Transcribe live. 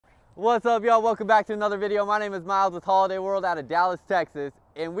What's up, y'all? Welcome back to another video. My name is Miles with Holiday World out of Dallas, Texas,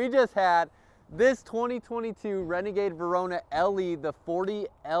 and we just had this 2022 Renegade Verona LE, the 40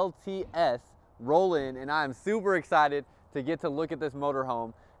 LTS, roll in, and I am super excited to get to look at this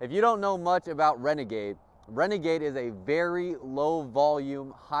motorhome. If you don't know much about Renegade, Renegade is a very low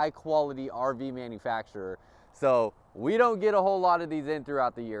volume, high quality RV manufacturer. So we don't get a whole lot of these in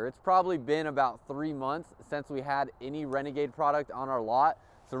throughout the year. It's probably been about 3 months since we had any Renegade product on our lot.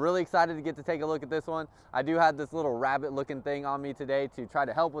 So really excited to get to take a look at this one. I do have this little rabbit looking thing on me today to try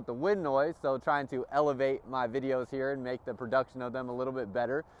to help with the wind noise. So trying to elevate my videos here and make the production of them a little bit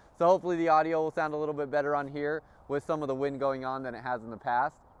better. So hopefully the audio will sound a little bit better on here with some of the wind going on than it has in the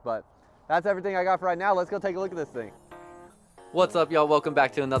past. But that's everything I got for right now. Let's go take a look at this thing. What's up, y'all? Welcome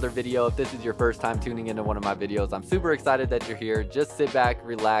back to another video. If this is your first time tuning into one of my videos, I'm super excited that you're here. Just sit back,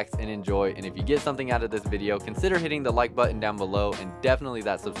 relax, and enjoy. And if you get something out of this video, consider hitting the like button down below and definitely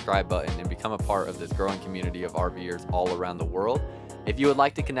that subscribe button and become a part of this growing community of RVers all around the world. If you would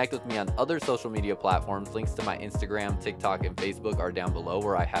like to connect with me on other social media platforms, links to my Instagram, TikTok, and Facebook are down below,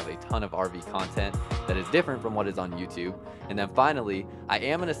 where I have a ton of RV content that is different from what is on YouTube. And then finally, I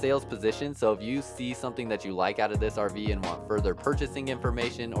am in a sales position, so if you see something that you like out of this RV and want further purchasing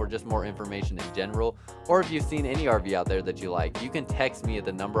information or just more information in general, or if you've seen any RV out there that you like, you can text me at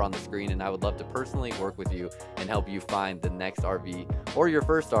the number on the screen, and I would love to personally work with you and help you find the next RV or your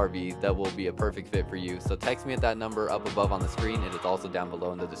first RV that will be a perfect fit for you. So text me at that number up above on the screen. It is also down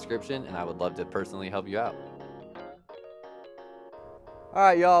below in the description, and I would love to personally help you out. All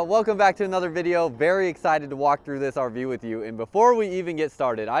right, y'all, welcome back to another video. Very excited to walk through this RV with you. And before we even get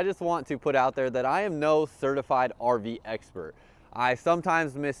started, I just want to put out there that I am no certified RV expert. I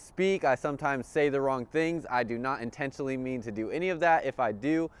sometimes misspeak, I sometimes say the wrong things. I do not intentionally mean to do any of that. If I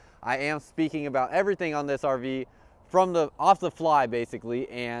do, I am speaking about everything on this RV from off the fly basically,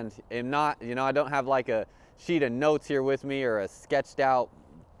 and am not, I don't have like a sheet of notes here with me or a sketched out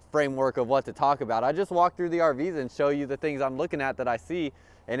framework of what to talk about. I just walk through the RVs and show you the things I'm looking at that I see,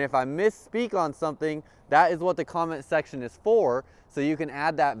 and if I misspeak on something, that is what the comment section is for, so you can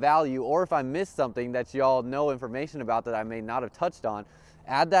add that value. Or if I miss something that y'all know information about that I may not have touched on,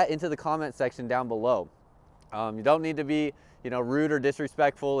 add that into the comment section down below. You don't need to be rude or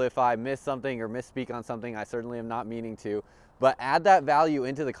disrespectful if I miss something or misspeak on something. I certainly am not meaning to, but add that value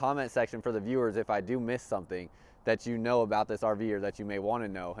into the comment section for the viewers if I do miss something that you know about this RV or that you may want to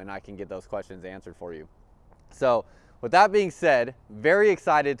know, and I can get those questions answered for you. So with that being said, very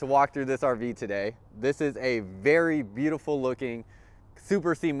excited to walk through this RV today. This is a very beautiful looking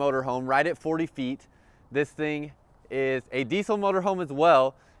Super C motorhome right at 40 feet. This thing is a diesel motorhome as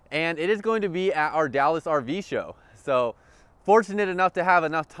well, and it is going to be at our Dallas RV show. So fortunate enough to have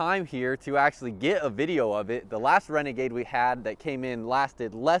enough time here to actually get a video of it. The last Renegade we had that came in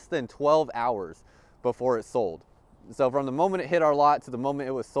lasted less than 12 hours before it sold. So from the moment it hit our lot to the moment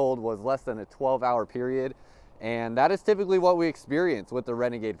it was sold was less than a 12-hour period, and that is typically what we experience with the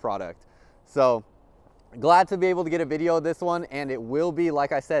Renegade product. So glad to be able to get a video of this one, and it will be,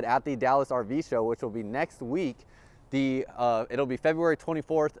 like I said, at the Dallas RV show, which will be next week. It'll be February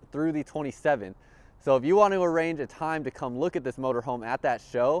 24th through the 27th. So if you want to arrange a time to come look at this motorhome at that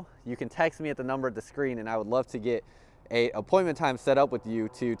show, you can text me at the number at the screen, and I would love to get an appointment time set up with you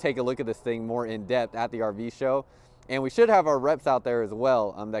to take a look at this thing more in depth at the RV show. And we should have our reps out there as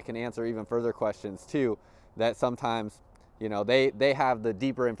well that can answer even further questions too, that sometimes they have the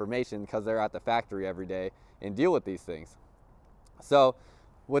deeper information because they're at the factory every day and deal with these things. So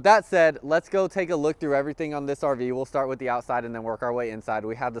with that said, let's go take a look through everything on this RV. We'll start with the outside and then work our way inside.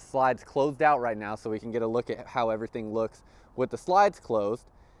 We have the slides closed out right now so we can get a look at how everything looks with the slides closed.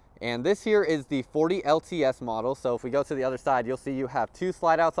 And this here is the 40 LTS model. So if we go to the other side, you'll see you have 2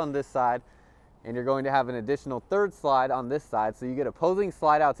 slide outs on this side, and you're going to have an additional 3rd slide on this side. So you get opposing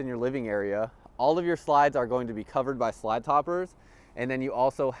slide outs in your living area. All of your slides are going to be covered by slide toppers. And then you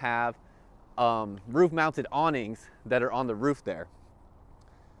also have roof mounted awnings that are on the roof there.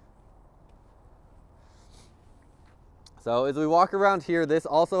 So as we walk around here, this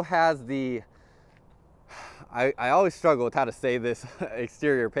also has the, I always struggle with how to say this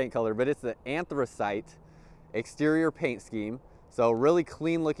exterior paint color, but it's the anthracite exterior paint scheme. So really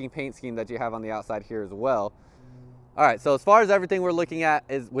clean looking paint scheme that you have on the outside here as well. All right, so as far as everything we're looking at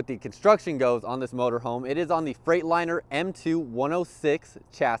is with the construction goes on this motorhome, it is on the Freightliner M2-106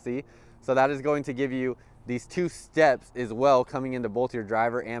 chassis. So that is going to give you these 2 steps as well coming into both your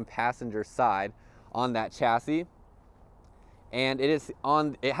driver and passenger side on that chassis. And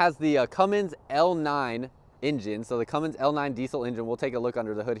it has the Cummins L9 engine. So the Cummins L9 diesel engine, we'll take a look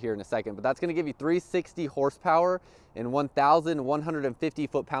under the hood here in a second, but that's going to give you 360 horsepower and 1,150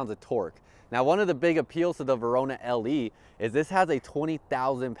 foot-pounds of torque. Now, one of the big appeals to the Verona LE is this has a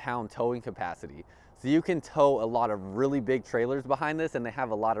 20,000 pound towing capacity. So you can tow a lot of really big trailers behind this, and they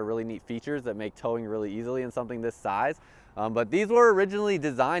have a lot of really neat features that make towing really easily in something this size. But these were originally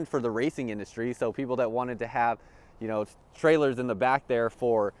designed for the racing industry, so people that wanted to have, you know, trailers in the back there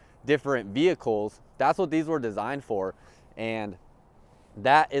for different vehicles, that's what these were designed for. And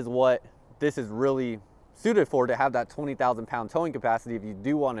that is what this is really suited for, to have that 20,000 pound towing capacity if you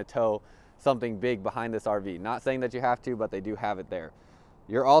do want to tow something big behind this RV. Not saying that you have to, but they do have it there.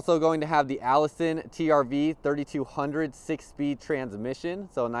 You're also going to have the Allison TRV 3200 6-speed transmission,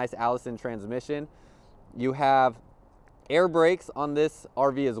 so a nice Allison transmission. You have air brakes on this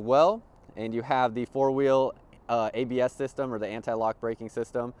RV as well, and you have the 4-wheel ABS system, or the anti-lock braking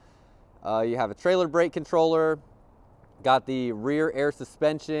system. You have a trailer brake controller, got the rear air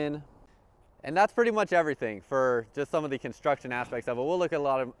suspension, and that's pretty much everything for just some of the construction aspects of it. We'll look at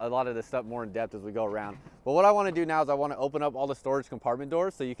a lot of this stuff more in depth as we go around. But what I want to do now is I want to open up all the storage compartment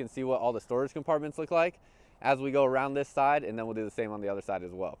doors so you can see what all the storage compartments look like as we go around this side, and then we'll do the same on the other side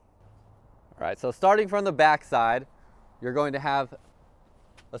as well. All right, so starting from the back side, you're going to have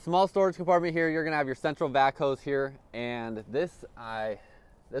a small storage compartment here. You're going to have your central vac hose here, and this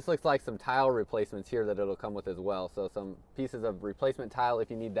looks like some tile replacements here that it'll come with as well. So some pieces of replacement tile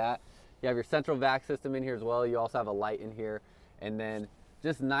if you need that. You have your central vac system in here as well. You also have a light in here, and then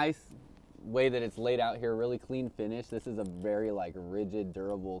just nice way that it's laid out here, really clean finish. This is a very like rigid,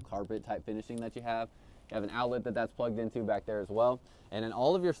 durable carpet type finishing that you have. You have an outlet that's plugged into back there as well. And then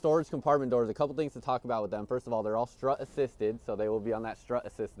all of your storage compartment doors, a couple things to talk about with them. First of all, they're all strut assisted, so they will be on that strut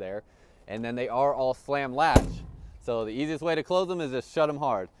assist there. And then they are all slam latch. So the easiest way to close them is just shut them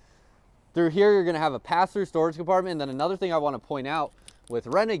hard. Through here, you're gonna have a pass-through storage compartment. And then another thing I wanna point out with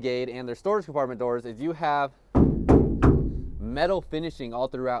Renegade and their storage compartment doors is you have metal finishing all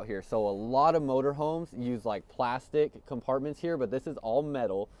throughout here. So a lot of motorhomes use like plastic compartments here, but this is all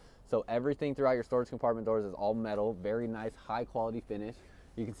metal. So everything throughout your storage compartment doors is all metal, very nice, high quality finish.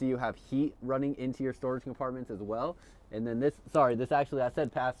 You can see you have heat running into your storage compartments as well. And then this actually, I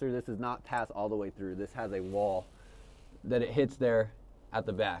said pass through, this is not pass all the way through. This has a wall that it hits there at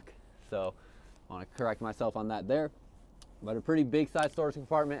the back. So I want to correct myself on that there. But a pretty big size storage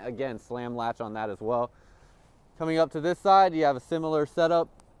compartment. Again, slam latch on that as well. Coming up to this side, you have a similar setup.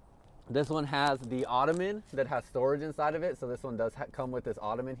 This one has the ottoman that has storage inside of it. So this one does come with this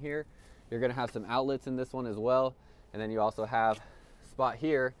ottoman here. You're gonna have some outlets in this one as well. And then you also have a spot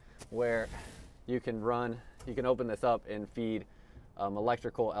here where you can open this up and feed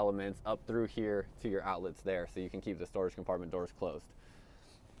electrical elements up through here to your outlets there. So you can keep the storage compartment doors closed.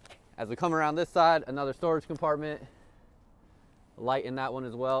 As we come around this side, another storage compartment. Light in that one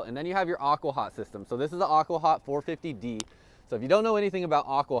as well. And then you have your AquaHot system. So this is the AquaHot 450D. So if you don't know anything about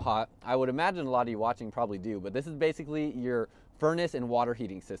AquaHot, I would imagine a lot of you watching probably do, but this is basically your furnace and water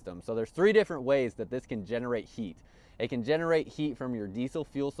heating system. So there's 3 different ways that this can generate heat. It can generate heat from your diesel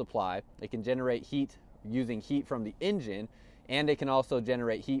fuel supply. It can generate heat using heat from the engine, and it can also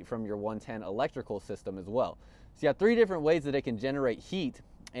generate heat from your 110 electrical system as well. So you have 3 different ways that it can generate heat,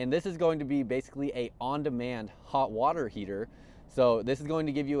 and this is going to be basically a on-demand hot water heater. So this is going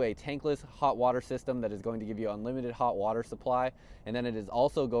to give you a tankless hot water system that is going to give you unlimited hot water supply. And then it is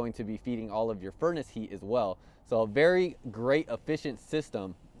also going to be feeding all of your furnace heat as well. So a very great efficient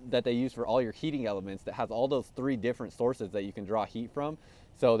system that they use for all your heating elements that has all those 3 different sources that you can draw heat from.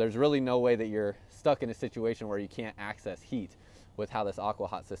 So there's really no way that you're stuck in a situation where you can't access heat with how this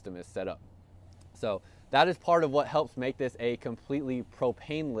AquaHot system is set up. So that is part of what helps make this a completely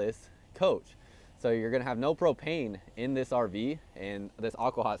propane-less coach. So you're gonna have no propane in this RV, and this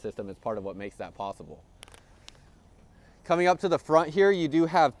AquaHot system is part of what makes that possible. Coming up to the front here, you do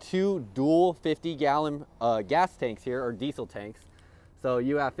have 2 dual 50-gallon gas tanks here, or diesel tanks. So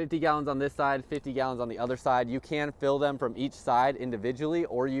you have 50 gallons on this side, 50 gallons on the other side. You can fill them from each side individually,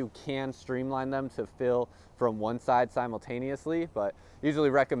 or you can streamline them to fill from one side simultaneously, but usually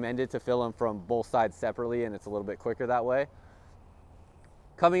recommended to fill them from both sides separately, and it's a little bit quicker that way.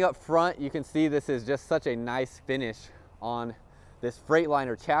 Coming up front, you can see this is just such a nice finish on this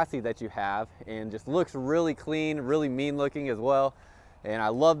Freightliner chassis that you have, and just looks really clean, really mean looking as well. And I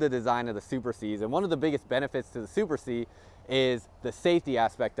love the design of the Super Cs. And one of the biggest benefits to the Super C is the safety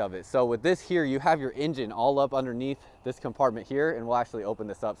aspect of it. So with this here, you have your engine all up underneath this compartment here, and we'll actually open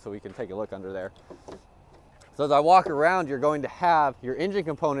this up so we can take a look under there. So as I walk around, you're going to have your engine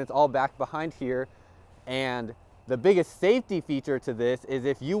components all back behind here, and The biggest safety feature to this is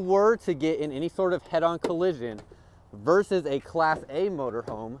if you were to get in any sort of head-on collision versus a Class A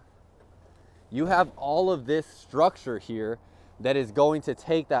motorhome, you have all of this structure here that is going to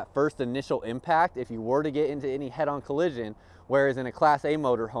take that first initial impact if you were to get into any head-on collision, whereas in a Class A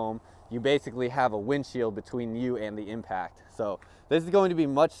motorhome, you basically have a windshield between you and the impact. So this is going to be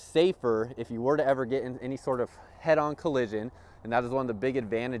much safer if you were to ever get in any sort of head-on collision, and that is one of the big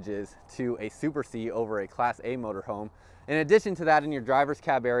advantages to a Super C over a Class A motorhome. In addition to that, in your driver's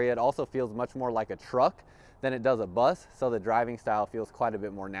cab area, it also feels much more like a truck than it does a bus, so the driving style feels quite a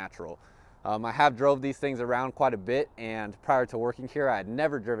bit more natural. I have drove these things around quite a bit, and prior to working here, I had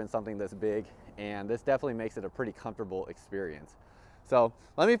never driven something this big, and this definitely makes it a pretty comfortable experience. So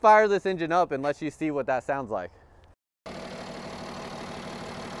let me fire this engine up and let you see what that sounds like.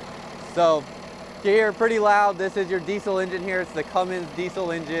 So you hear pretty loud. This is your diesel engine here. It's the Cummins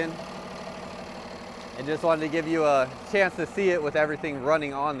diesel engine. I just wanted to give you a chance to see it with everything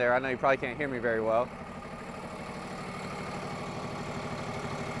running on there. I know you probably can't hear me very well.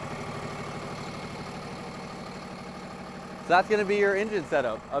 So that's going to be your engine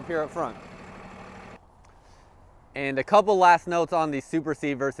setup up here up front. And a couple last notes on the Super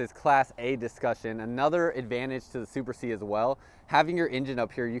C versus Class A discussion. Another advantage to the Super C as well, having your engine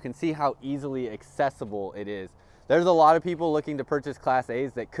up here, you can see how easily accessible it is. There's a lot of people looking to purchase Class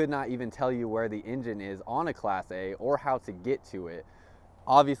A's that could not even tell you where the engine is on a Class A or how to get to it.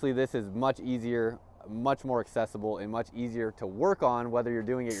 Obviously, this is much easier, much more accessible, and much easier to work on, whether you're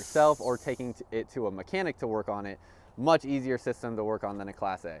doing it yourself or taking it to a mechanic to work on it. Much easier system to work on than a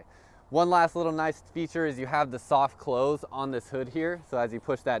Class A. One last little nice feature is you have the soft close on this hood here. So as you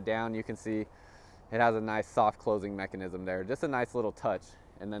push that down, you can see it has a nice soft closing mechanism there. Just a nice little touch.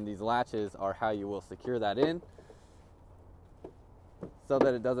 And then these latches are how you will secure that in so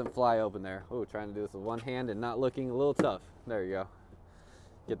that it doesn't fly open there. Oh, trying to do this with one hand and not looking a little tough. There you go.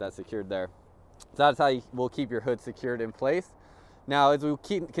 Get that secured there. So that's how you will keep your hood secured in place. Now, as we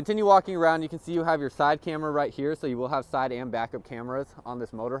continue walking around, you can see you have your side camera right here. So you will have side and backup cameras on this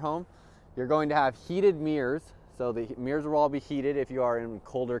motorhome. You're going to have heated mirrors, so the mirrors will all be heated if you are in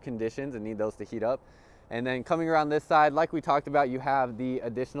colder conditions and need those to heat up. And then coming around this side, like we talked about, you have the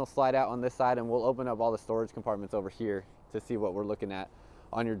additional slide out on this side, and we'll open up all the storage compartments over here to see what we're looking at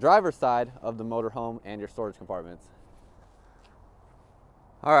on your driver's side of the motorhome and your storage compartments.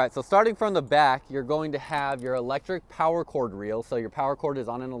 All right, so starting from the back, you're going to have your electric power cord reel. So your power cord is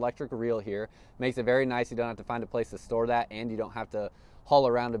on an electric reel here. Makes it very nice. You don't have to find a place to store that, and you don't have to haul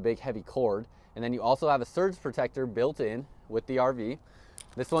around a big heavy cord. And then you also have a surge protector built in with the RV.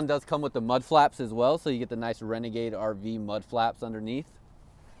 This one does come with the mud flaps as well, so you get the nice Renegade RV mud flaps underneath.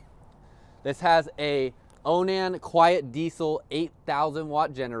 This has a Onan quiet diesel 8,000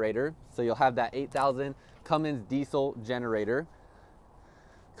 watt generator, so you'll have that 8,000 Cummins diesel generator.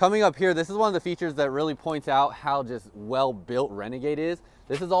 Coming up here, this is one of the features that really points out how just well built Renegade is.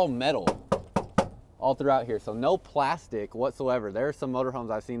 This is all metal all throughout here, so no plastic whatsoever. There are some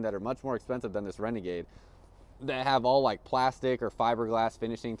motorhomes I've seen that are much more expensive than this Renegade that have all like plastic or fiberglass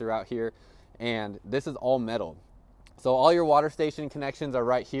finishing throughout here, and this is all metal. So all your water station connections are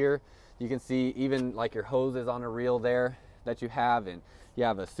right here. You can see even like your hoses on a reel there that you have, and you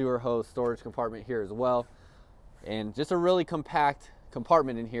have a sewer hose storage compartment here as well, and just a really compact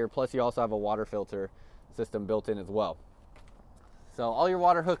compartment in here. Plus you also have a water filter system built in as well. So all your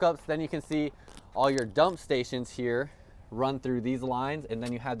water hookups, then you can see all your dump stations here run through these lines, and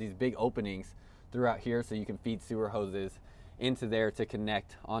then you have these big openings throughout here so you can feed sewer hoses into there to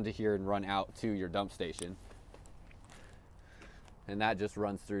connect onto here and run out to your dump station. And that just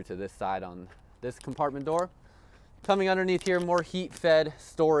runs through to this side on this compartment door. Coming underneath here, more heat fed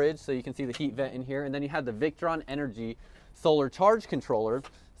storage, so you can see the heat vent in here. And then you have the Victron Energy solar charge controller.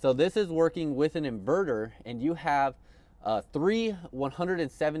 So this is working with an inverter, and you have 3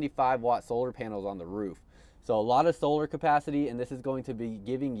 175 watt solar panels on the roof. So a lot of solar capacity, and this is going to be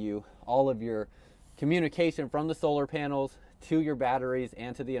giving you all of your communication from the solar panels to your batteries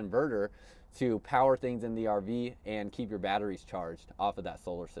and to the inverter to power things in the RV and keep your batteries charged off of that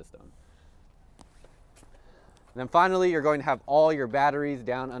solar system. And then finally, you're going to have all your batteries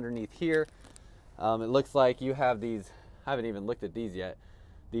down underneath here. It looks like you have these, I haven't even looked at these yet,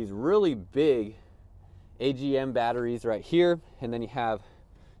 these really big AGM batteries right here, and then you have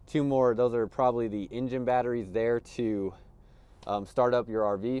 2 more. Those are probably the engine batteries there to start up your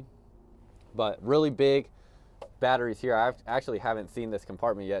RV, but really big batteries here. I actually haven't seen this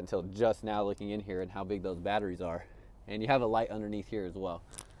compartment yet until just now looking in here and how big those batteries are. And you have a light underneath here as well.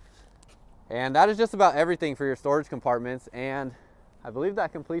 And that is just about everything for your storage compartments, and I believe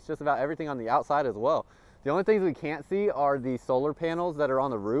that completes just about everything on the outside as well. The only things we can't see are the solar panels that are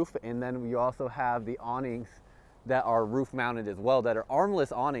on the roof, and then you also have the awnings that are roof mounted as well, that are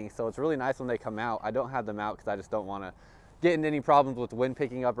armless awnings, so it's really nice when they come out. I don't have them out because I just don't want to get into any problems with wind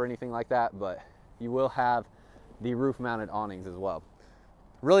picking up or anything like that, but you will have the roof mounted awnings as well.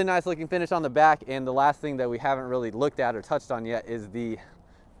 Really nice looking finish on the back. And the last thing that we haven't really looked at or touched on yet is the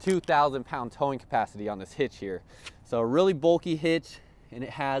 2,000 pound towing capacity on this hitch here. So a really bulky hitch, and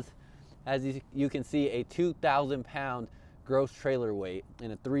it has, as you can see, a 2,000 pound gross trailer weight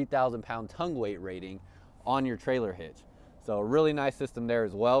and a 3,000 pound tongue weight rating on your trailer hitch. So a really nice system there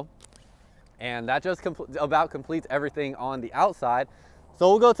as well. And that just about completes everything on the outside. So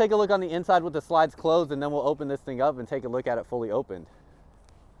we'll go take a look on the inside with the slides closed, and then we'll open this thing up and take a look at it fully opened.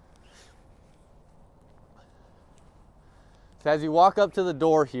 So as you walk up to the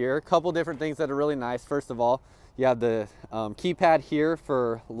door here, a couple different things that are really nice. First of all, you have the keypad here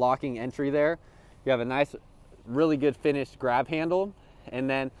for locking entry there. You have a nice, really good finished grab handle. And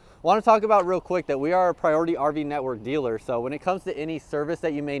then I want to talk about real quick that we are a Priority RV Network dealer. So when it comes to any service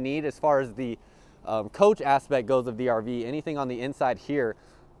that you may need as far as the coach aspect goes of the RV, anything on the inside here,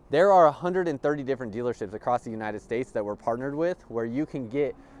 there are 130 different dealerships across the United States that we're partnered with, where you can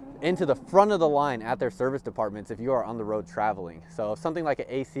get into the front of the line at their service departments if you are on the road traveling. So if something like an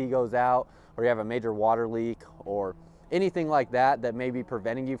AC goes out, or you have a major water leak, or anything like that that may be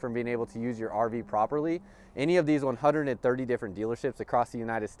preventing you from being able to use your RV properly, any of these 130 different dealerships across the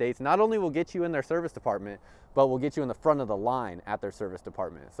United States not only will get you in their service department, but will get you in the front of the line at their service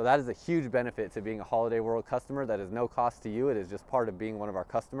department. So that is a huge benefit to being a Holiday World customer. That is no cost to you. It is just part of being one of our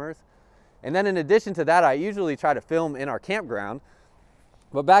customers. And then in addition to that, I usually try to film in our campground.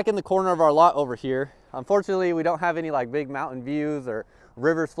 But back in the corner of our lot over here, unfortunately, we don't have any like big mountain views or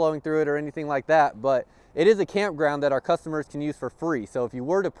rivers flowing through it or anything like that, but it is a campground that our customers can use for free. So if you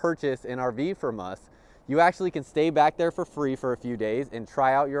were to purchase an RV from us, you actually can stay back there for free for a few days and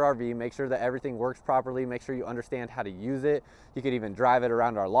try out your RV, make sure that everything works properly, make sure you understand how to use it. You could even drive it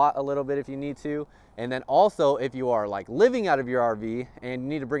around our lot a little bit if you need to. And then also, if you are like living out of your RV and you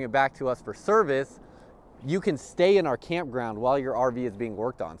need to bring it back to us for service, you can stay in our campground while your RV is being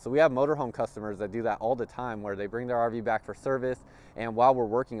worked on. So we have motorhome customers that do that all the time, where they bring their RV back for service, and while we're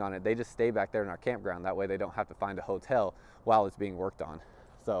working on it, they just stay back there in our campground. That way they don't have to find a hotel while it's being worked on.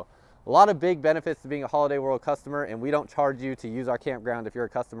 So a lot of big benefits to being a Holiday World customer, and we don't charge you to use our campground. If you're a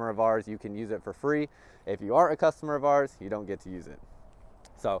customer of ours, you can use it for free. If you aren't a customer of ours, you don't get to use it.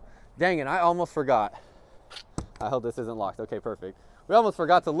 So dang it, I almost forgot. I hope this isn't locked. Okay, perfect. We almost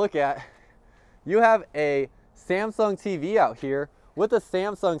forgot to look at, you have a Samsung TV out here with a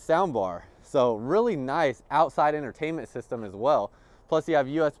Samsung soundbar. So really nice outside entertainment system as well. Plus you have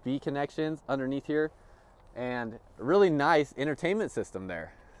USB connections underneath here and really nice entertainment system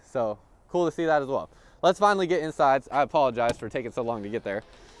there. So cool to see that as well. Let's finally get inside. I apologize for taking so long to get there.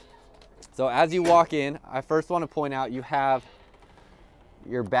 So as you walk in, I first want to point out you have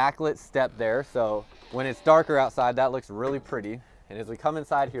your backlit step there. So when it's darker outside, that looks really pretty. And as we come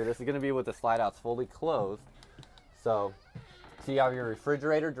inside here, this is going to be with the slide outs fully closed. So you have your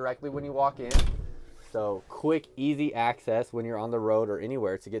refrigerator directly when you walk in. So quick, easy access when you're on the road or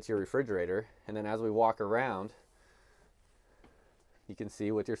anywhere to get to your refrigerator. And then as we walk around, you can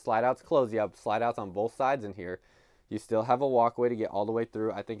see with your slide outs closed, you have slide outs on both sides in here. You still have a walkway to get all the way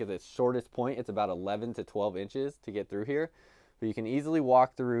through. I think at its shortest point, it's about 11 to 12 inches to get through here. But you can easily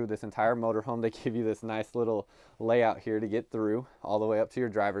walk through this entire motorhome. They give you this nice little layout here to get through all the way up to your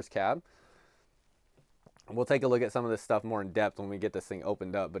driver's cab. We'll take a look at some of this stuff more in depth when we get this thing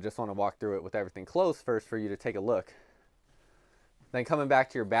opened up, but just want to walk through it with everything closed first for you to take a look. Then coming back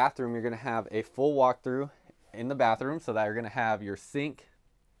to your bathroom, you're going to have a full walkthrough in the bathroom, so that you're going to have your sink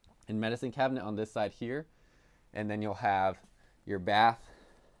and medicine cabinet on this side here, and then you'll have your bathroom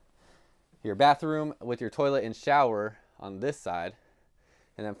with your toilet and shower on this side.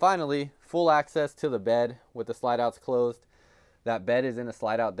 And then finally, full access to the bed with the slide outs closed. That bed is in a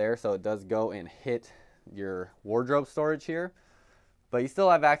slide out there, so it does go and hit your wardrobe storage here, but you still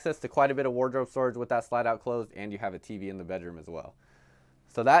have access to quite a bit of wardrobe storage with that slide out closed, and you have a TV in the bedroom as well.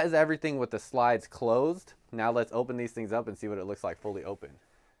 So that is everything with the slides closed. Now let's open these things up and see what it looks like fully open.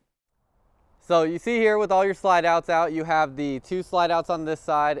 So you see here with all your slide outs out, you have the 2 slide outs on this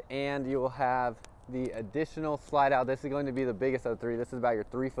side, and you will have the additional slide out. This is going to be the biggest of the 3. This is about your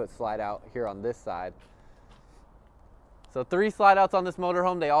 3-foot slide out here on this side. So 3 slide outs on this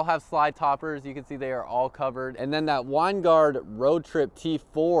motorhome. They all have slide toppers. You can see they are all covered. And then that Winegard Road Trip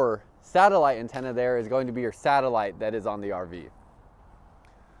T4 satellite antenna there is going to be your satellite that is on the RV.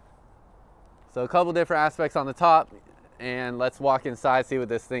 So a couple different aspects on the top, and let's walk inside, see what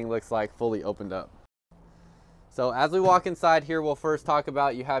this thing looks like fully opened up. So as we walk inside here, we'll first talk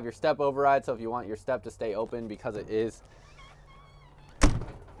about, you have your step override. So if you want your step to stay open, because it is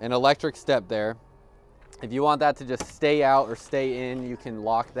an electric step there, if you want that to just stay out or stay in, you can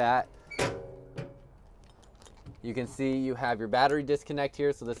lock that. You can see you have your battery disconnect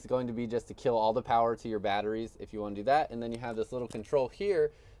here. So this is going to be just to kill all the power to your batteries if you want to do that. And then you have this little control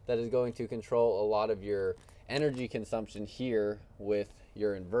here that is going to control a lot of your energy consumption here with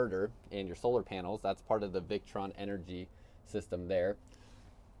your inverter and your solar panels. That's part of the Victron energy system there.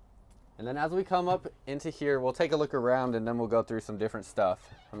 And then as we come up into here, we'll take a look around and then we'll go through some different stuff.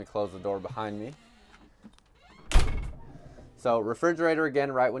 Let me close the door behind me. So refrigerator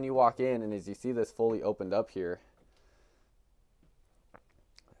again, right when you walk in, and as you see this fully opened up here,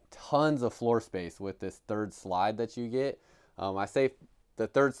 tons of floor space with this third slide that you get. I say the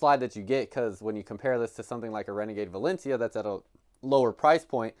third slide that you get because when you compare this to something like a Renegade Valencia that's at a lower price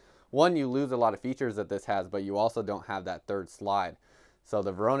point, one, you lose a lot of features that this has, but you also don't have that third slide. So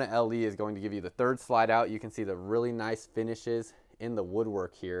the Verona LE is going to give you the third slide out. You can see the really nice finishes in the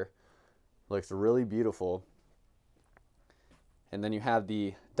woodwork here. Looks really beautiful. And then you have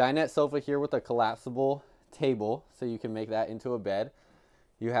the dinette sofa here with a collapsible table, so you can make that into a bed.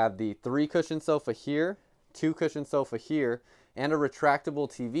 You have the 3-cushion sofa here, 2-cushion sofa here, and a retractable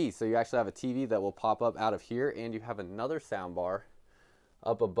TV. So you actually have a TV that will pop up out of here, and you have another sound bar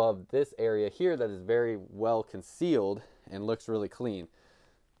up above this area here that is very well concealed and looks really clean.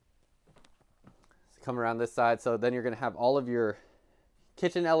 So come around this side. So then you're going to have all of your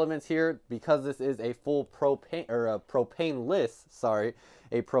kitchen elements here, because this is a full propaneless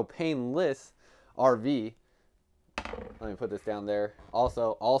RV. Let me put this down there.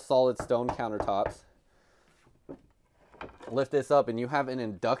 Also, all solid stone countertops. Lift this up and you have an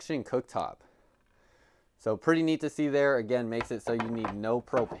induction cooktop. So pretty neat to see there. Again, makes it so you need no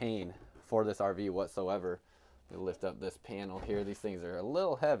propane for this RV whatsoever. Let me lift up this panel here. These things are a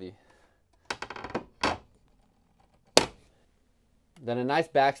little heavy. Then a nice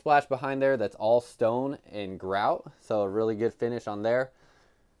backsplash behind there that's all stone and grout. So a really good finish on there.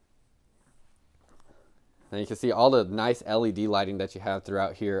 And you can see all the nice LED lighting that you have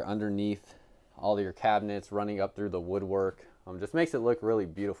throughout here underneath all of your cabinets, running up through the woodwork. Just makes it look really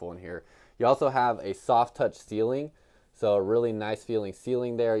beautiful in here. You also have a soft touch ceiling. So a really nice feeling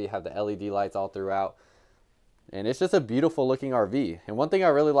ceiling there. You have the LED lights all throughout. And it's just a beautiful looking RV. And one thing I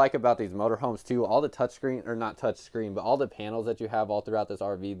really like about these motorhomes too, all the touchscreen, or not touchscreen, but all the panels that you have all throughout this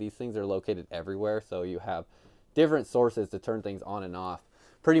RV, these things are located everywhere. So you have different sources to turn things on and off.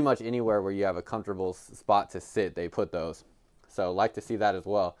 Pretty much anywhere where you have a comfortable spot to sit, they put those. So like to see that as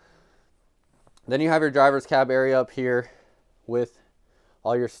well. Then you have your driver's cab area up here with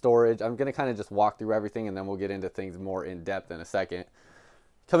all your storage. I'm gonna kind of just walk through everything and then we'll get into things more in depth in a second.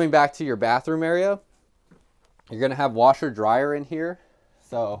 Coming back to your bathroom area, you're gonna have washer dryer in here.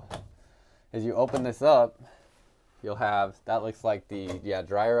 So as you open this up, you'll have, that looks like the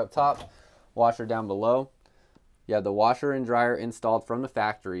dryer up top, washer down below. You have the washer and dryer installed from the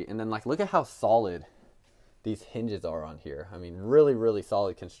factory. And then like, look at how solid these hinges are on here. I mean, really, really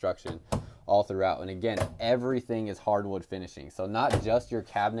solid construction all throughout. And again, everything is hardwood finishing. So not just your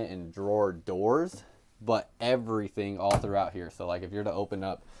cabinet and drawer doors, but everything all throughout here. So like if you're to open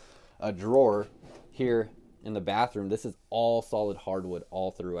up a drawer here in the bathroom, this is all solid hardwood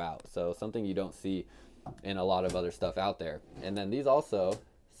all throughout. So something you don't see in a lot of other stuff out there. And then these also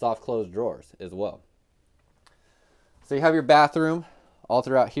soft close drawers as well. So you have your bathroom all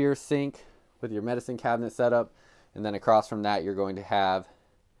throughout here, sink with your medicine cabinet setup. And then across from that, you're going to have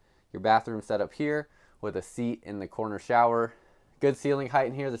your bathroom set up here with a seat in the corner shower. Good ceiling height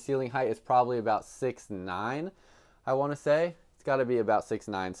in here. The ceiling height is probably about 6'9", I want to say. It's got to be about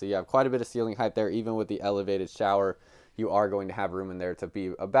 6'9". So you have quite a bit of ceiling height there. Even with the elevated shower, you are going to have room in there to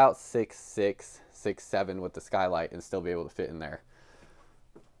be about 6'6", 6'7" with the skylight and still be able to fit in there.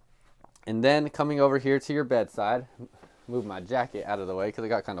 And then coming over here to your bedside, move my jacket out of the way because it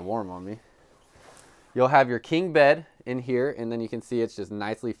got kind of warm on me. You'll have your king bed in here, and then you can see it's just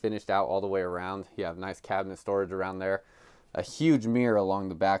nicely finished out all the way around. You have nice cabinet storage around there, a huge mirror along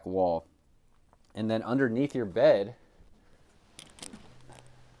the back wall. And then underneath your bed,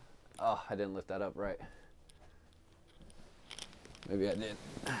 oh, I didn't lift that up right. Maybe I did.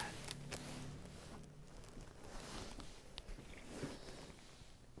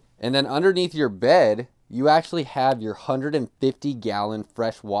 And then underneath your bed, you actually have your 150-gallon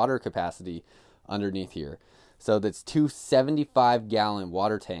fresh water capacity underneath here. So that's two 75-gallon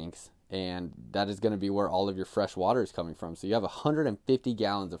water tanks, and that is going to be where all of your fresh water is coming from. So you have 150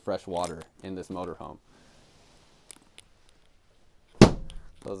 gallons of fresh water in this motorhome.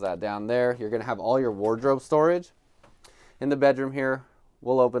 Close that down there. You're going to have all your wardrobe storage in the bedroom here.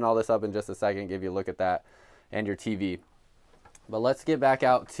 We'll open all this up in just a second, give you a look at that, and your TV. But let's get back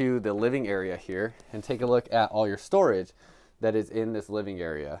out to the living area here and take a look at all your storage that is in this living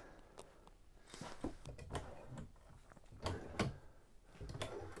area.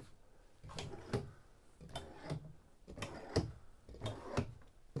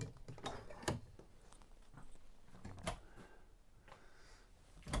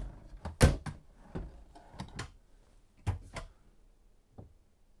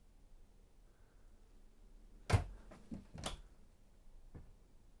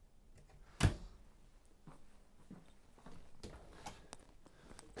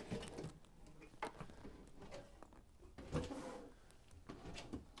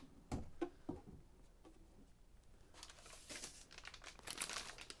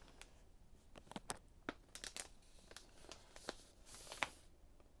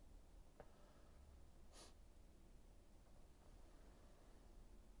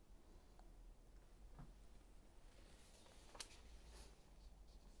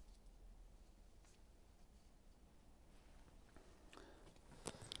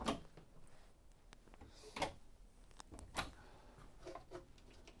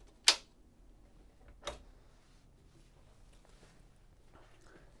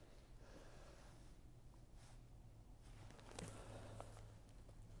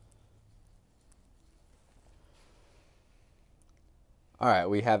 All right,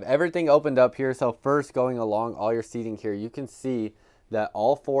 we have everything opened up here. So first, going along all your seating here, you can see that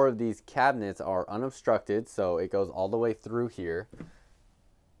all 4 of these cabinets are unobstructed. So it goes all the way through here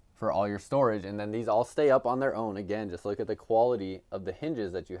for all your storage. And then these all stay up on their own. Again, just look at the quality of the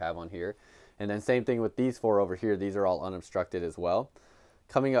hinges that you have on here. And then same thing with these 4 over here. These are all unobstructed as well.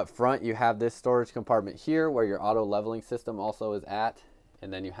 Coming up front, you have this storage compartment here where your auto leveling system also is at.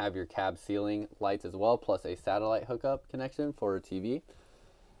 And then you have your cab ceiling lights as well, plus a satellite hookup connection for a TV.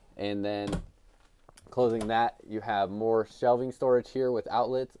 And then closing that, you have more shelving storage here with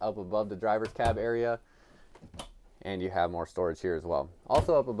outlets up above the driver's cab area. And you have more storage here as well.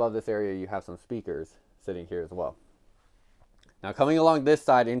 Also up above this area, you have some speakers sitting here as well. Now coming along this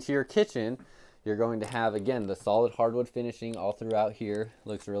side into your kitchen, you're going to have, again, the solid hardwood finishing all throughout here.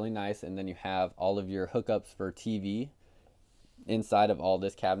 Looks really nice. And then you have all of your hookups for TV inside of all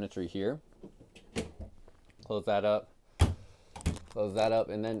this cabinetry here. Close that up. Close that up.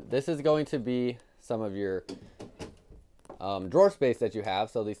 And then this is going to be some of your drawer space that you have.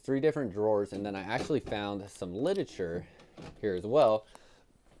 So these 3 different drawers. And then I actually found some literature here as well.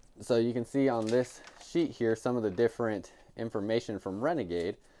 So you can see on this sheet here some of the different information from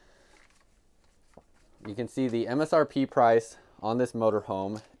Renegade. You can see the MSRP price on this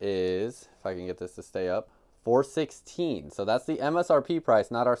motorhome is, if I can get this to stay up, $416. So that's the MSRP price,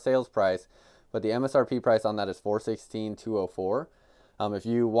 not our sales price, but the MSRP price on that is $416,204. If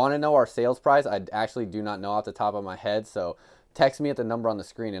you want to know our sales price, I actually do not know off the top of my head, so text me at the number on the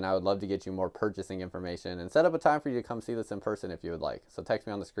screen and I would love to get you more purchasing information and set up a time for you to come see this in person if you would like. So text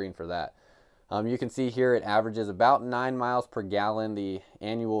me on the screen for that. You can see here it averages about 9 miles per gallon. The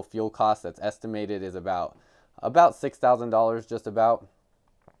annual fuel cost that's estimated is about $6,000 just about.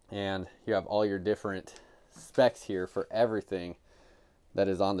 And you have all your different specs here for everything that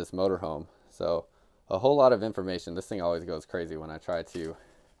is on this motorhome. So a whole lot of information. This thing always goes crazy when I try to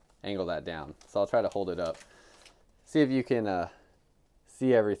angle that down. So I'll try to hold it up. See if you can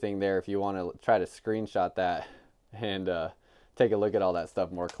see everything there. If you want to try to screenshot that and take a look at all that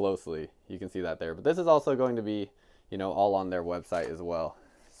stuff more closely, you can see that there. But this is also going to be, you know, all on their website as well.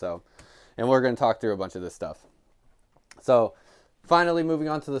 So, and we're going to talk through a bunch of this stuff. So finally, moving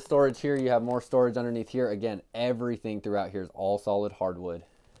on to the storage here, you have more storage underneath here. Again, everything throughout here is all solid hardwood.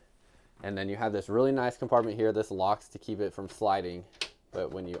 And then you have this really nice compartment here. This locks to keep it from sliding.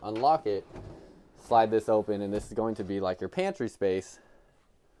 But when you unlock it, slide this open, and this is going to be like your pantry space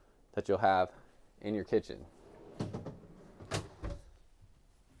that you'll have in your kitchen.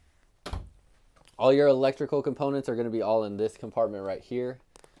 All your electrical components are going to be all in this compartment right here.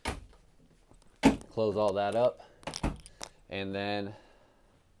 Close all that up. And then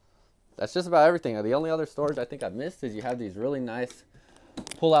that's just about everything. The only other storage I think I've missed is you have these really nice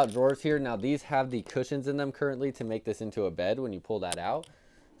pull-out drawers here. Now these have the cushions in them currently to make this into a bed when you pull that out.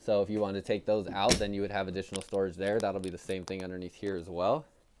 So if you want to take those out, then you would have additional storage there. That'll be the same thing underneath here as well.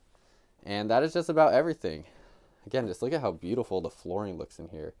 And that is just about everything. Again, just look at how beautiful the flooring looks in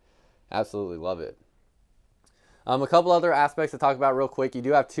here. Absolutely love it. A couple other aspects to talk about real quick. You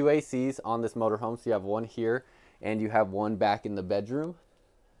do have 2 ACs on this motorhome. So you have one here and you have one back in the bedroom.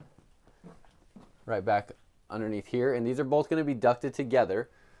 Right back underneath here. And these are both going to be ducted together.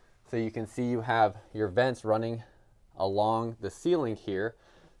 So you can see you have your vents running along the ceiling here.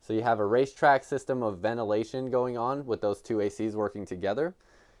 So you have a racetrack system of ventilation going on with those two ACs working together.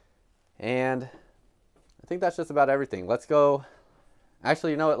 And I think that's just about everything. Let's go.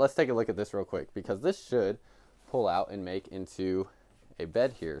 Actually, you know what? Let's take a look at this real quick, because this should pull out and make into a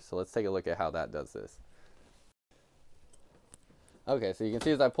bed here. So let's take a look at how that does this. Okay, so you can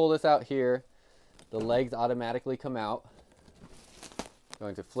see as I pull this out here, the legs automatically come out. I'm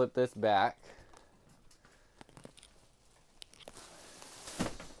going to flip this back.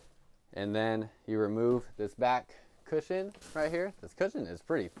 And then you remove this back cushion right here. This cushion is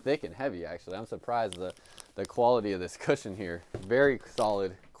pretty thick and heavy, actually. I'm surprised the quality of this cushion here. Very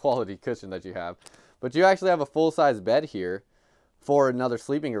solid quality cushion that you have. But you actually have a full-size bed here for another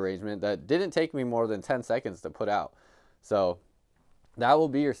sleeping arrangement that didn't take me more than 10 seconds to put out. So that will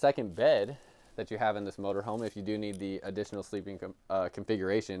be your second bed that you have in this motorhome if you do need the additional sleeping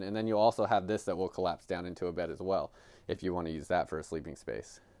configuration. And then you'll also have this that will collapse down into a bed as well if you want to use that for a sleeping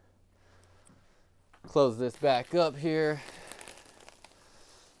space. Close this back up here.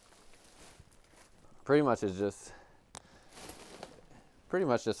 Pretty much just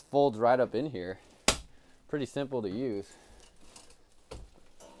folds right up in here. Pretty simple to use.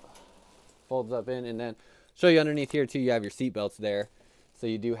 Folds up in, and then show you underneath here too, you have your seat belts there. So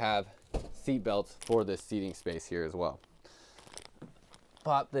you do have seat belts for this seating space here as well.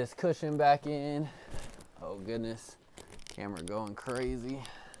 Pop this cushion back in. Oh goodness, camera going crazy.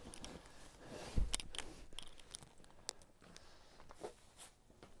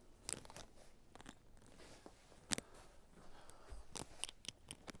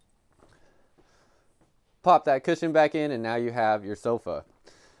 Pop that cushion back in, and now you have your sofa.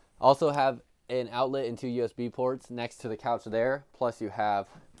 Also have an outlet and 2 USB ports next to the couch there, plus you have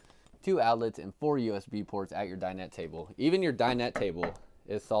 2 outlets and 4 USB ports at your dinette table. Even your dinette table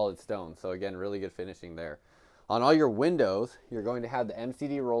is solid stone, so again, really good finishing there. On all your windows, you're going to have the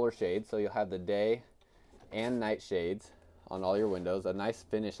MCD roller shades, so you'll have the day and night shades on all your windows. A nice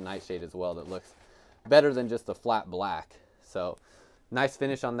finished night shade as well that looks better than just the flat black. So nice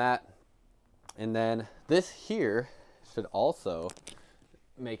finish on that. And then this here should also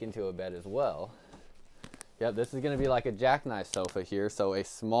make into a bed as well. Yep, this is going to be like a jackknife sofa here, so a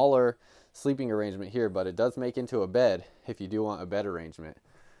smaller sleeping arrangement here, but it does make into a bed if you do want a bed arrangement.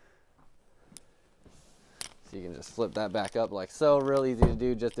 So you can just flip that back up like so, real easy to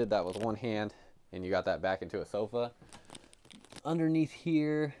do. Just did that with one hand, and you got that back into a sofa. Underneath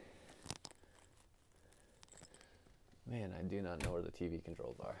here, man, I do not know where the TV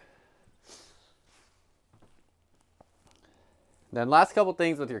controls are. Then last couple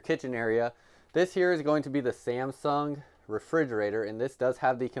things with your kitchen area. This here is going to be the Samsung refrigerator, and this does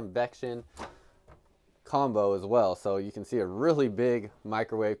have the convection combo as well. So you can see a really big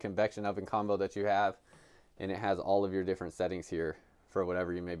microwave convection oven combo that you have, and it has all of your different settings here for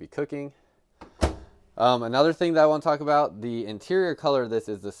whatever you may be cooking. Another thing that I want to talk about, the interior color of this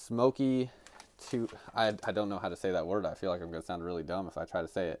is the smoky I don't know how to say that word. I feel like I'm going to sound really dumb if I try to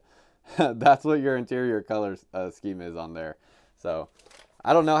say it. That's what your interior color scheme is on there. So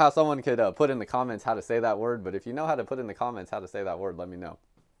I don't know how someone could put in the comments how to say that word, but if you know how to put in the comments how to say that word, let me know.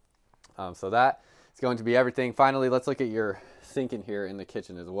 So that is going to be everything. Finally, let's look at your sink in here in the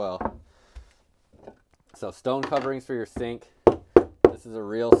kitchen as well. So stone coverings for your sink. This is a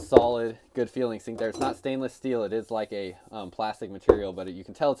real solid, good feeling sink there. It's not stainless steel. It is like a plastic material, but you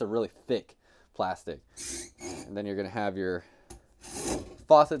can tell it's a really thick plastic. And then you're going to have your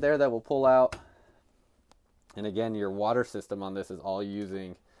faucet there that will pull out. And again, your water system on this is all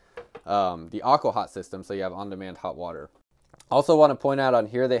using the AquaHot system, so you have on-demand hot water. Also want to point out on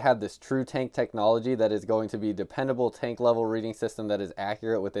here, they have this true tank technology that is going to be dependable tank level reading system that is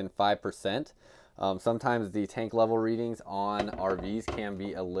accurate within 5%. Sometimes the tank level readings on RVs can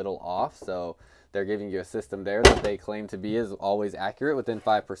be a little off, so they're giving you a system there that they claim to be is always accurate within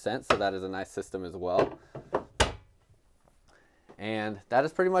 5%, so that is a nice system as well. And that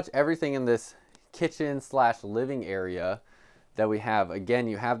is pretty much everything in this kitchen slash living area that we have. Again,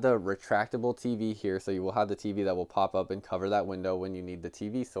 you have the retractable TV here, so you will have the TV that will pop up and cover that window when you need the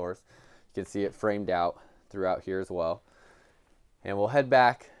TV source. You can see it framed out throughout here as well. And we'll head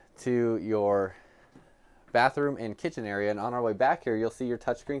back to your bathroom and kitchen area, and on our way back here, you'll see your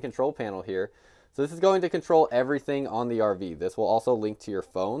touchscreen control panel here. So this is going to control everything on the RV. This will also link to your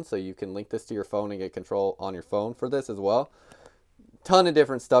phone, so you can link this to your phone and get control on your phone for this as well. Ton of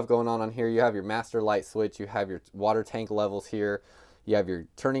different stuff going on here. You have your master light switch, you have your water tank levels here, you have your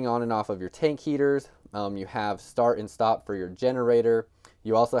turning on and off of your tank heaters, you have start and stop for your generator,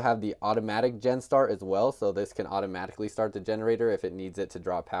 You also have the automatic gen start as well, so this can automatically start the generator if it needs it to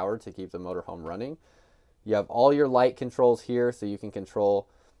draw power to keep the motorhome running. You have all your light controls here, so you can control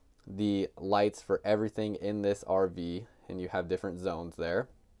the lights for everything in this RV, and you have different zones there.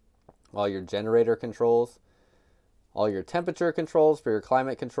 All your generator controls, all your temperature controls for your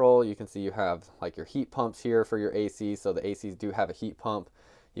climate control. You can see you have like your heat pumps here for your AC, so the ACs do have a heat pump.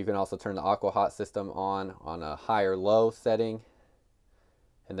 You can also turn the aqua hot system on a high or low setting.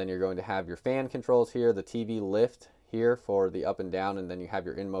 And then you're going to have your fan controls here, the TV lift here for the up and down, and then you have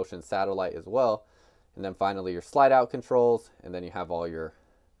your in-motion satellite as well. And then finally your slide out controls, and then you have all your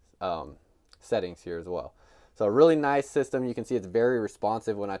settings here as well. So a really nice system. You can see it's very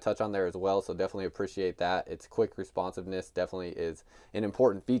responsive when I touch on there as well, so definitely appreciate that. Its quick responsiveness definitely is an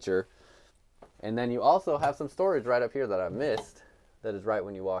important feature. And then you also have some storage right up here that I missed, that is right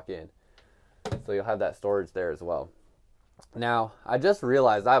when you walk in. So you'll have that storage there as well. Now, I just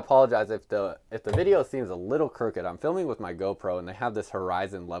realized, I apologize if the video seems a little crooked. I'm filming with my GoPro, and they have this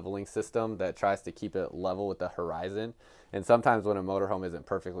horizon leveling system that tries to keep it level with the horizon. And sometimes when a motorhome isn't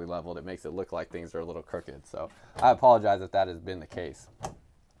perfectly leveled, it makes it look like things are a little crooked. So I apologize if that has been the case.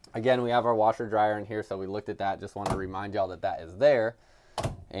 Again, we have our washer dryer in here, so we looked at that. Just want to remind y'all that that is there.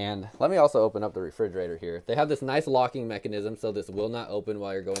 And let me also open up the refrigerator here. They have this nice locking mechanism, so this will not open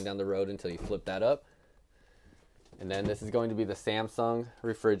while you're going down the road until you flip that up. And then this is going to be the Samsung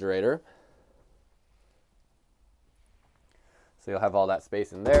refrigerator. So you'll have all that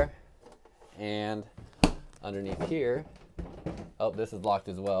space in there. And underneath here, oh, this is locked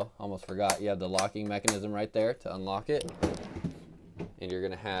as well. Almost forgot. You have the locking mechanism right there to unlock it. And you're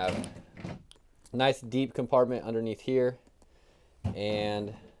going to have a nice deep compartment underneath here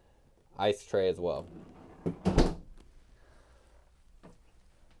and ice tray as well.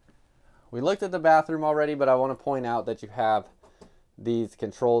 We looked at the bathroom already, but I want to point out that you have these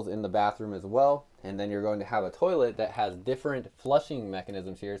controls in the bathroom as well. And then you're going to have a toilet that has different flushing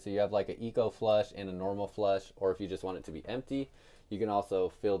mechanisms here. So you have like an eco flush and a normal flush, or if you just want it to be empty, you can also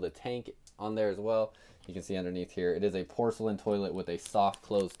fill the tank on there as well. You can see underneath here, it is a porcelain toilet with a soft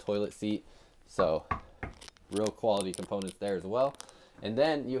closed toilet seat. So real quality components there as well. And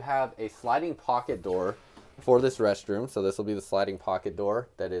then you have a sliding pocket door for this restroom. So this will be the sliding pocket door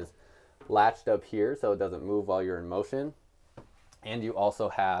that is latched up here so it doesn't move while you're in motion. And you also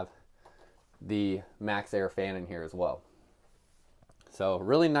have the max air fan in here as well. So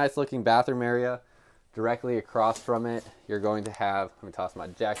really nice looking bathroom area. Directly across from it, you're going to have, let me toss my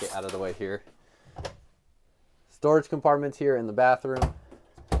jacket out of the way here, storage compartments here in the bathroom.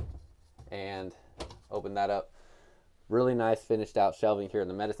 And open that up. Really nice finished out shelving here in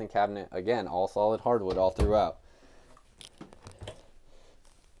the medicine cabinet. Again, all solid hardwood all throughout.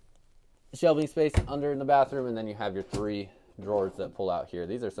 Shelving space under in the bathroom, and then you have your 3 drawers that pull out here.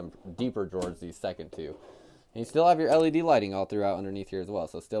 These are some deeper drawers, these second 2. And you still have your LED lighting all throughout underneath here as well,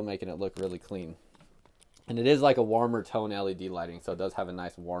 so still making it look really clean. And it is like a warmer tone LED lighting, so it does have a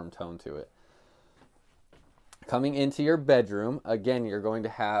nice warm tone to it. Coming into your bedroom, again, you're going to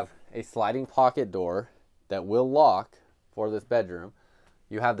have a sliding pocket door that will lock for this bedroom.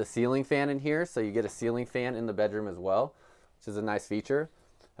 You have the ceiling fan in here, so you get a ceiling fan in the bedroom as well, which is a nice feature.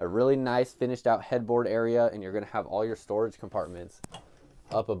 A really nice finished out headboard area, and you're going to have all your storage compartments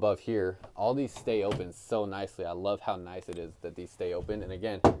up above here. All these stay open so nicely. I love how nice it is that these stay open. And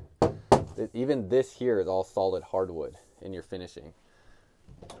again, even this here is all solid hardwood in your finishing.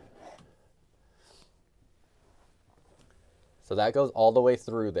 So that goes all the way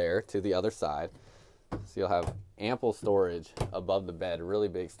through there to the other side. So you'll have ample storage above the bed, really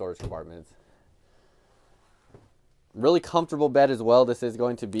big storage compartments. Really comfortable bed as well. This is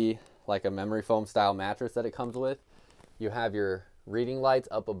going to be like a memory foam style mattress that it comes with. You have your reading lights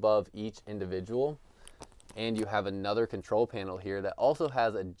up above each individual, and you have another control panel here that also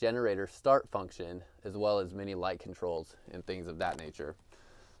has a generator start function, as well as many light controls and things of that nature.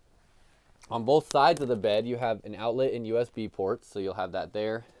 On both sides of the bed, you have an outlet and USB ports, so you'll have that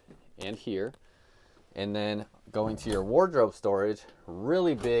there and here. And then going to your wardrobe storage,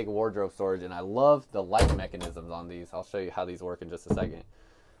 really big wardrobe storage, and I love the light mechanisms on these. I'll show you how these work in just a second.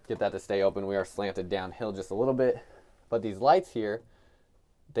 Get that to stay open. We are slanted downhill just a little bit, but these lights here,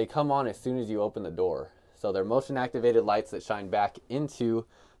 they come on as soon as you open the door. So they're motion activated lights that shine back into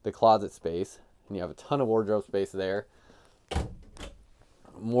the closet space, and you have a ton of wardrobe space there.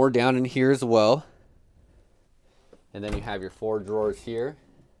 More down in here as well. And then you have your 4 drawers here.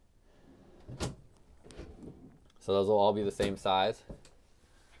 So those will all be the same size.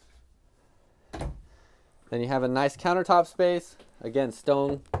 Then you have a nice countertop space. Again,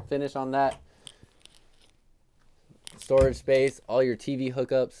 stone finish on that. storage space, all your TV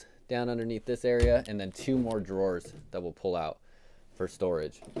hookups down underneath this area, and then 2 more drawers that will pull out for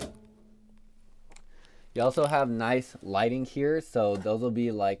storage. You also have nice lighting here, so those will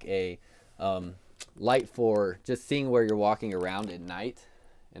be like a light for just seeing where you're walking around at night,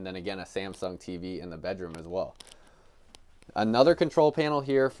 and then again a Samsung TV in the bedroom as well. Another control panel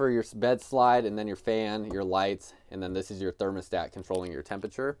here for your bed slide, and then your fan, your lights, and then this is your thermostat controlling your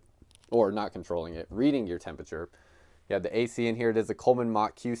temperature, or not controlling it, reading your temperature. You have the AC in here. It is a Coleman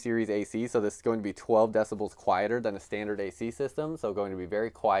Mach Q series AC, so this is going to be 12 decibels quieter than a standard AC system, so going to be very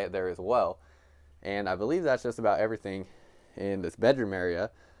quiet there as well. And I believe that's just about everything in this bedroom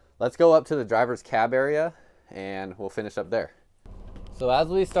area. Let's go up to the driver's cab area and we'll finish up there. So as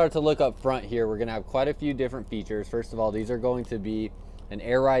we start to look up front here, we're gonna have quite a few different features. First of all, these are going to be an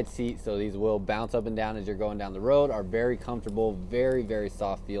air ride seat, so these will bounce up and down as you're going down the road, are very comfortable, very, very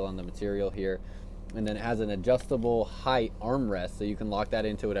soft feel on the material here. And then it has an adjustable height armrest, so you can lock that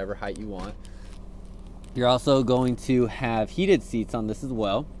into whatever height you want. You're also going to have heated seats on this as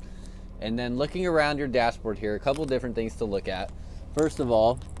well. And then looking around your dashboard here, a couple different things to look at. First of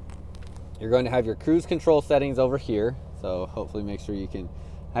all, you're going to have your cruise control settings over here. So hopefully make sure you can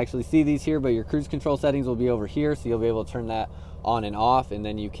actually see these here, but your cruise control settings will be over here. So you'll be able to turn that on and off, and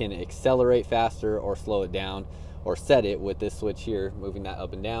then you can accelerate faster or slow it down or set it with this switch here, moving that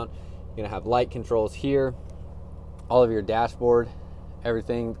up and down. You're gonna have light controls here, all of your dashboard,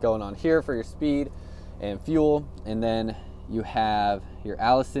 everything going on here for your speed and fuel. And then you have your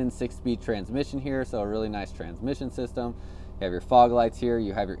Allison 6-speed transmission here, so a really nice transmission system. You have your fog lights here.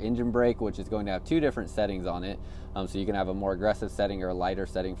 You have your engine brake, which is going to have 2 different settings on it. So you can have a more aggressive setting or a lighter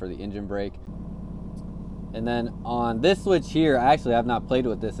setting for the engine brake. And then on this switch here, I actually have not played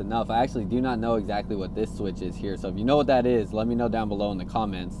with this enough. I actually do not know exactly what this switch is here. So if you know what that is, let me know down below in the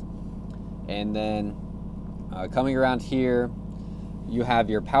comments. And then coming around here, you have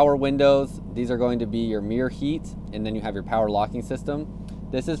your power windows. These are going to be your mirror heat, and then you have your power locking system.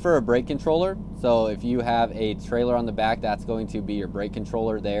 This is for a brake controller. So if you have a trailer on the back, that's going to be your brake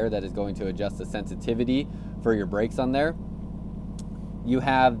controller there that is going to adjust the sensitivity for your brakes on there. You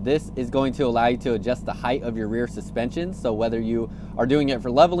have, this is going to allow you to adjust the height of your rear suspension. So whether you are doing it for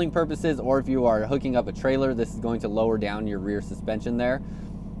leveling purposes or if you are hooking up a trailer, this is going to lower down your rear suspension there.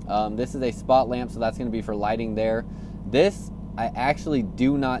 This is a spot lamp, so that's going to be for lighting there. This, I actually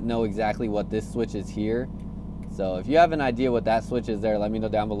do not know exactly what this switch is here. So if you have an idea what that switch is there, let me know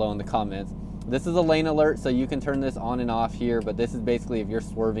down below in the comments. This is a lane alert, so you can turn this on and off here, but this is basically if you're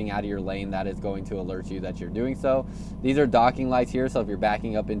swerving out of your lane, that is going to alert you that you're doing so. These are docking lights here, so if you're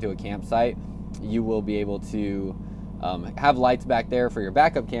backing up into a campsite, you will be able to have lights back there for your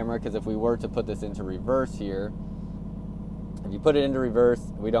backup camera, because if we were to put this into reverse here, if you put it into reverse,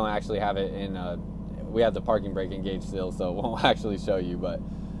 we don't actually have it in, we have the parking brake engaged still, so it won't actually show you, but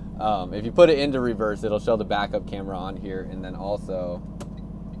if you put it into reverse, it'll show the backup camera on here, and then also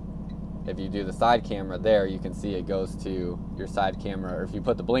if you do the side camera there, you can see it goes to your side camera, or if you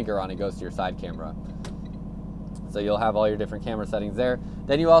put the blinker on, it goes to your side camera. So you'll have all your different camera settings there.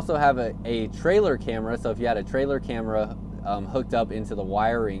 Then you also have a trailer camera, so if you had a trailer camera hooked up into the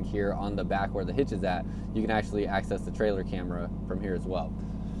wiring here on the back where the hitch is at, you can actually access the trailer camera from here as well.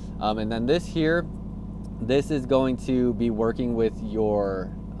 And then this here, this is going to be working with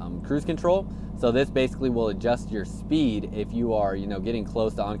your cruise control. So this basically will adjust your speed. If you are, getting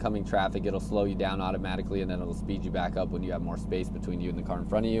close to oncoming traffic, it'll slow you down automatically, and then it'll speed you back up when you have more space between you and the car in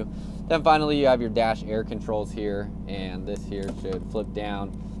front of you. Then finally, you have your dash air controls here, and this here should flip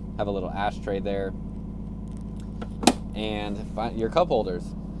down, have a little ashtray there, and your cup holders.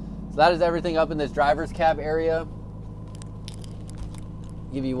 So that is everything up in this driver's cab area.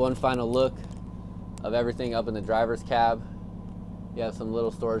 Give you one final look of everything up in the driver's cab. You have some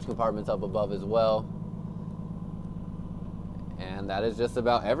little storage compartments up above as well. And that is just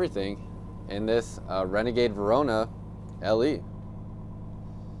about everything in this Renegade Verona LE.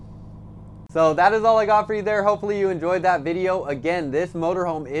 So that is all I got for you there. Hopefully you enjoyed that video. Again, this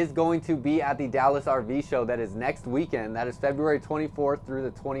motorhome is going to be at the Dallas RV show. That is next weekend. That is February 24th through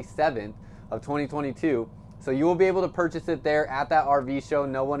the 27th of 2022. So you will be able to purchase it there at that RV show.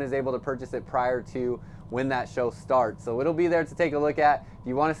 No one is able to purchase it prior to when that show starts. So it'll be there to take a look at. If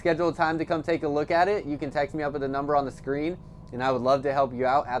you want to schedule a time to come take a look at it, you can text me up at the number on the screen, and I would love to help you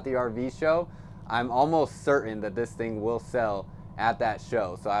out at the RV show. I'm almost certain that this thing will sell at that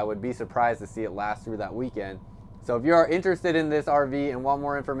show, so I would be surprised to see it last through that weekend. So if you are interested in this RV and want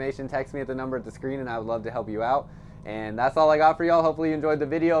more information, text me at the number at the screen, and I would love to help you out. And that's all I got for y'all. Hopefully you enjoyed the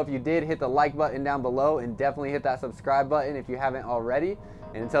video. If you did, hit the like button down below and definitely hit that subscribe button if you haven't already.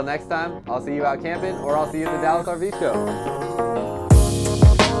 And until next time, I'll see you out camping, or I'll see you at the Dallas RV show.